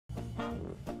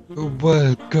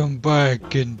Welcome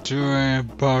back into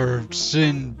Empire of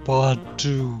Sin Part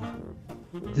 2.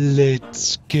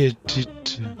 Let's get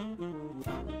it.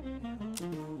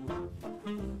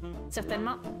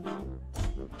 Certainement.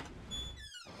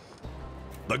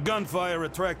 The gunfire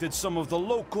attracted some of the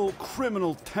local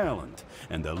criminal talent,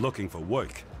 and they're looking for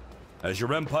work. As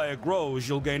your empire grows,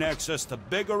 you'll gain access to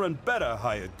bigger and better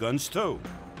hired guns, too.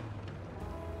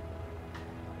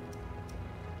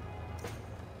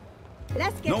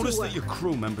 Notice that your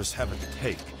crew members have a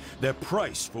take. Their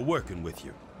price for working with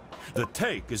you. The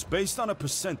take is based on a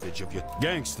percentage of your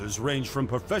gangsters range from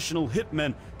professional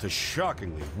hitmen to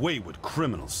shockingly wayward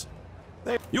criminals.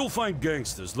 You'll find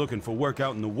gangsters looking for work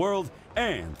out in the world,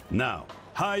 and now,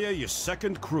 hire your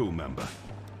second crew member.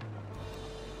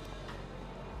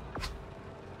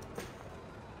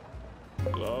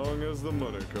 Long as the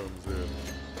money comes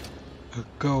in.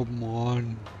 Come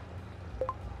on.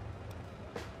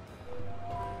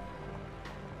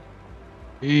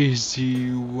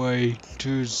 Easy way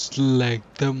to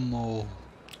select them all.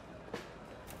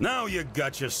 Now you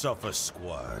got yourself a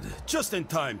squad. Just in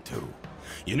time, too.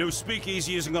 Your new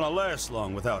speakeasy isn't gonna last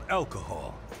long without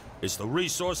alcohol. It's the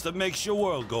resource that makes your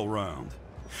world go round.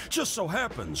 Just so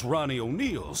happens Ronnie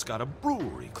O'Neill's got a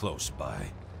brewery close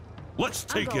by. Let's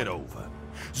take it over.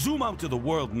 Zoom out to the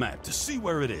world map to see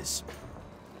where it is.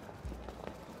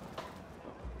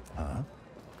 Huh?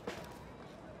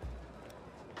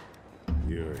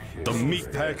 The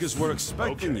meat packers were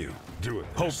expecting you.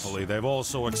 Hopefully they've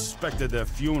also expected their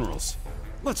funerals.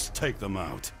 Let's take them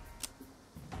out.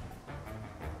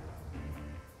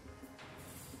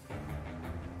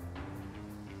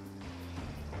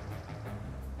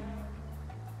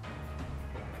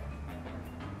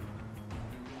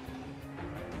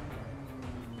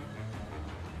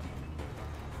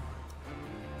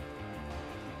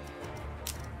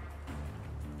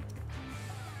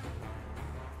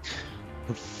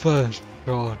 The first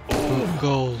shot for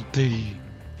Goldie.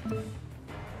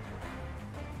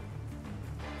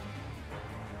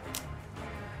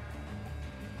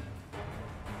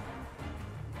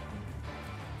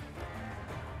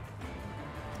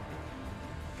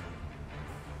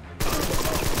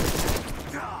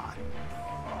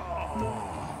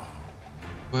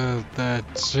 Well,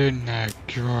 that's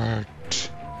inaccurate.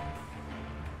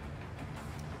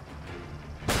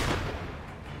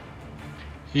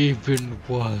 Even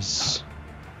was.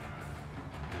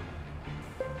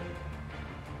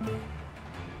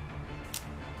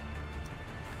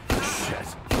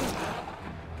 Shit.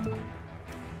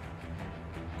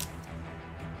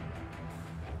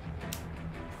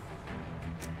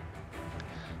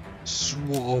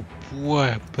 Swap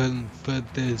weapon for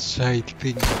this, I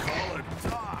think.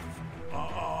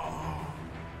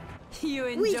 You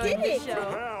enjoyed the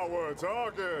show. Now we're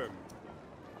talking.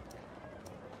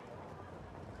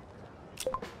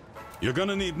 You're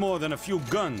gonna need more than a few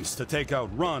guns to take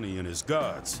out Ronnie and his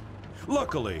guards.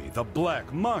 Luckily, the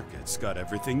black market's got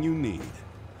everything you need.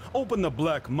 Open the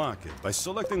black market by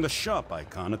selecting the shop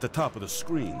icon at the top of the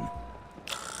screen.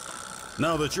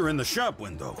 Now that you're in the shop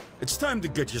window, it's time to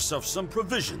get yourself some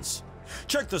provisions.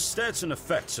 Check the stats and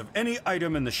effects of any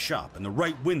item in the shop in the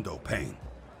right window pane.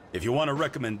 If you want a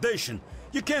recommendation,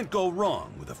 you can't go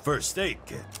wrong with a first aid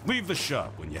kit. Leave the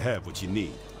shop when you have what you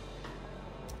need.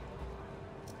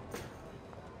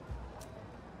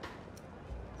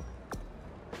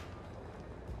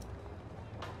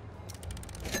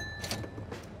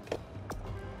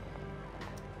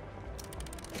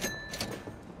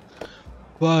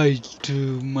 Why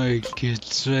to make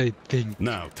it, I think.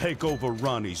 Now take over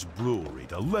Ronnie's brewery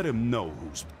to let him know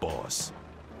who's boss.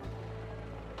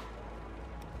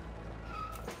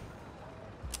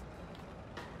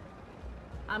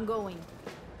 I'm going.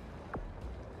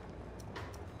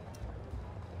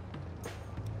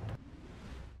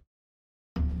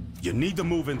 You need to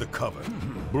move into cover.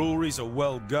 Breweries are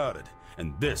well guarded,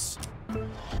 and this...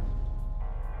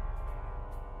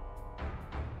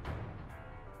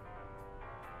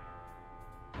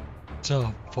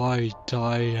 The fight,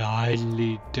 I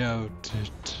highly doubt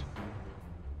it.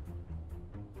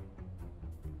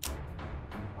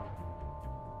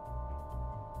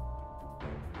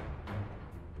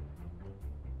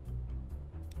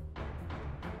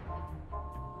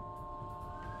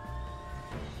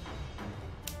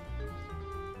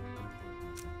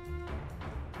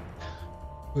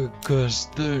 Because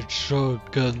the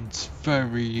shotgun's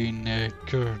very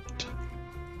inaccurate.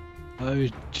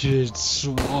 I just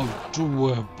swapped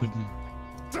weapon.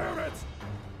 Damn it!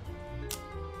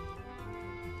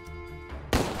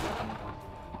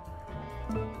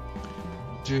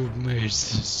 Two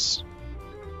misses.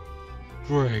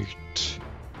 Great.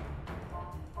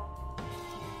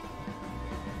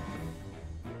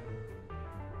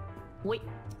 Oui.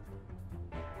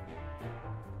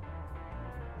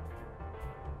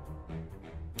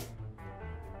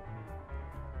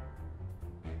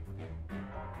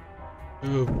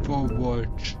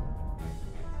 Overwatch.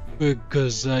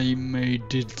 Because I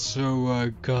made it so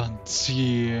I can't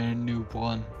see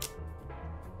anyone.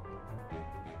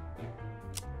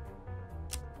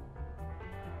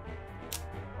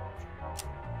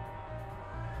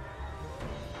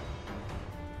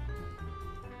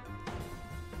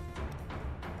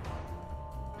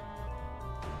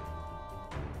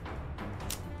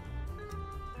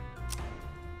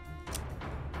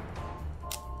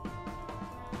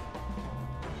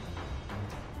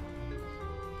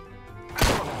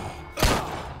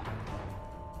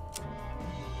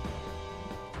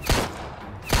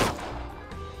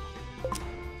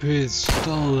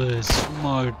 Pistol is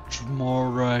much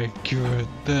more accurate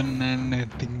than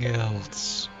anything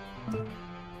else.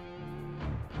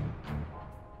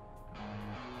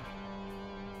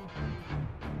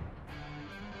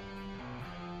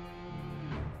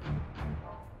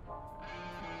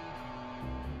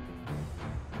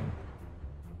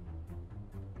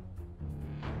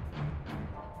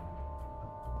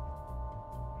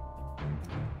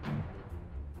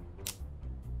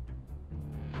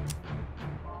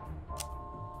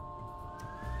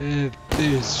 At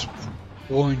this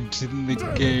point in the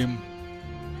game,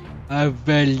 I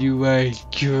value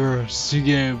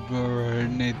accuracy over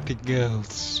anything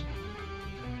else.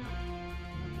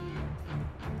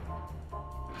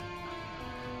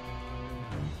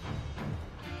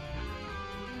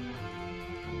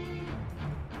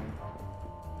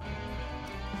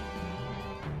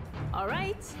 All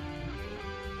right.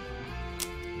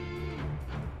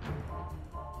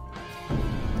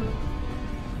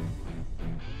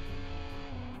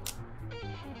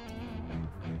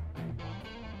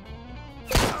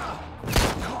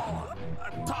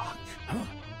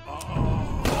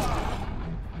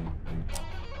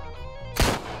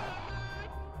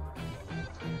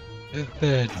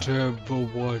 That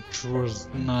Overwatch was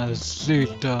nicely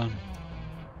done.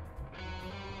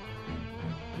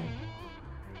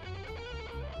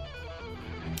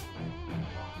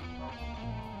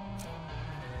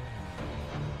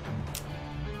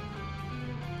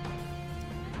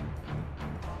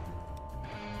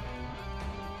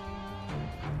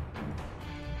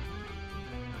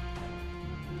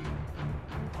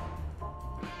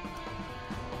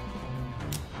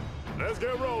 Let's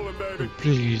get rolling, baby.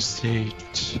 Please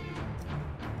hate.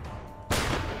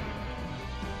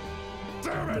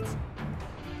 Damn it!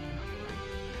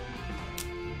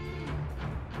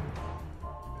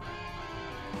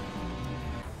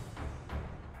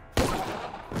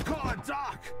 God,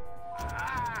 Doc!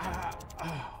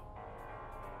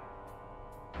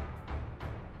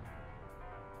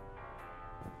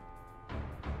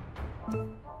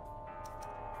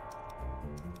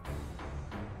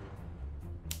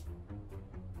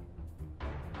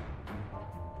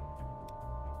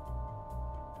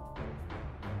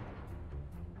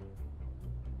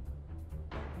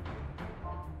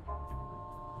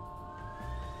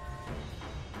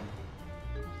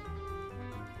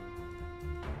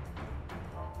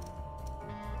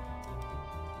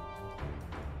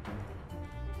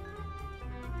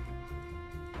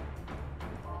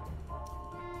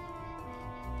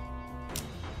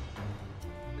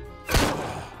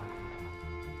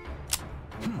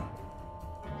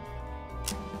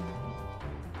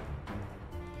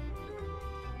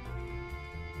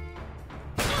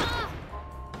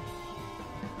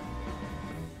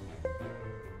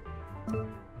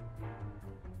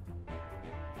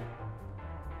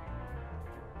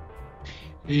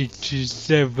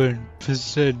 %87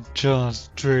 chance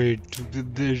trade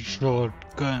with the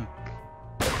shotgun.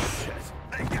 Shit,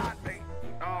 they got me!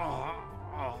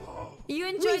 You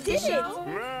enjoyed the show?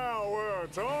 Now we're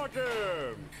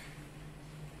talking.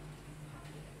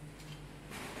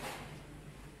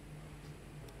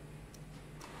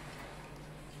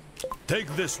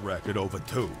 Take this racket over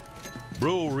too.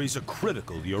 Breweries are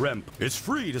critical to your empire. It's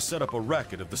free to set up a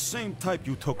racket of the same type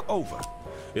you took over.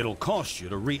 It'll cost you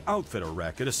to re-outfit a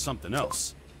racket as something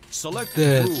else. Select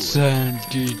That's brewery.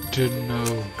 handy to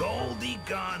know. Goldie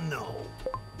Garneau.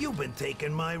 You've been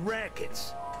taking my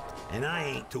rackets. And I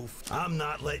ain't I'm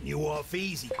not letting you off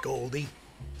easy, Goldie.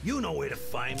 You know where to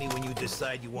find me when you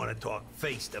decide you want to talk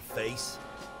face to face.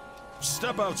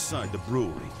 Step outside the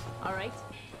brewery. All right.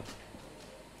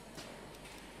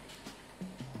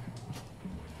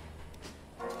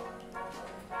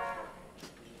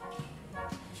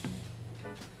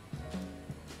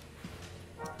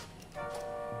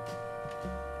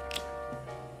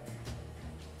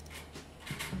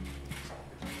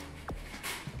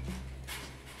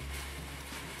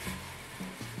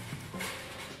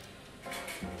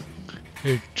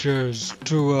 It's just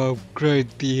to upgrade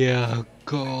the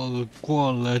call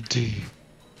quality.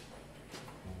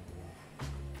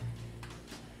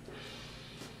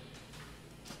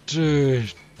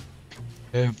 Just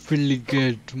hopefully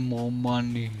get more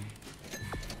money.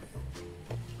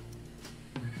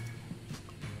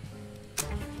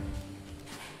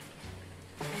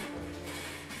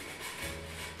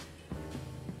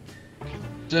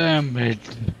 Damn it.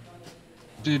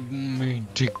 Didn't mean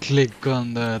to click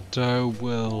on that. I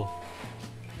will.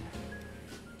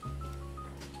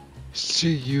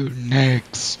 See you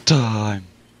next time.